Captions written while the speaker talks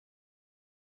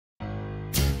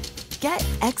Get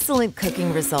excellent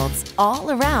cooking results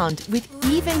all around with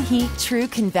even heat true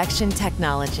convection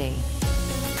technology.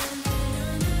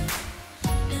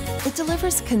 It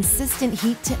delivers consistent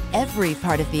heat to every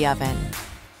part of the oven.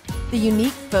 The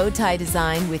unique bow tie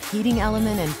design with heating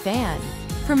element and fan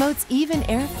promotes even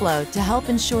airflow to help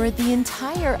ensure the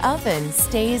entire oven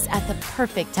stays at the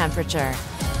perfect temperature.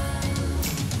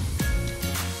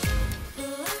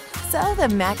 So the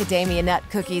macadamia nut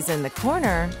cookies in the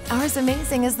corner are as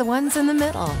amazing as the ones in the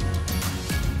middle.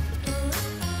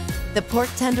 The pork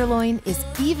tenderloin is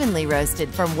evenly roasted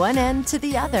from one end to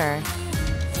the other.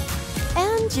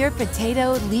 And your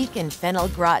potato, leek, and fennel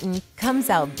gratin comes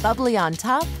out bubbly on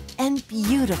top and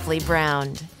beautifully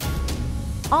browned.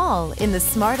 All in the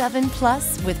Smart Oven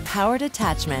Plus with powered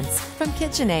attachments from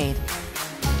KitchenAid.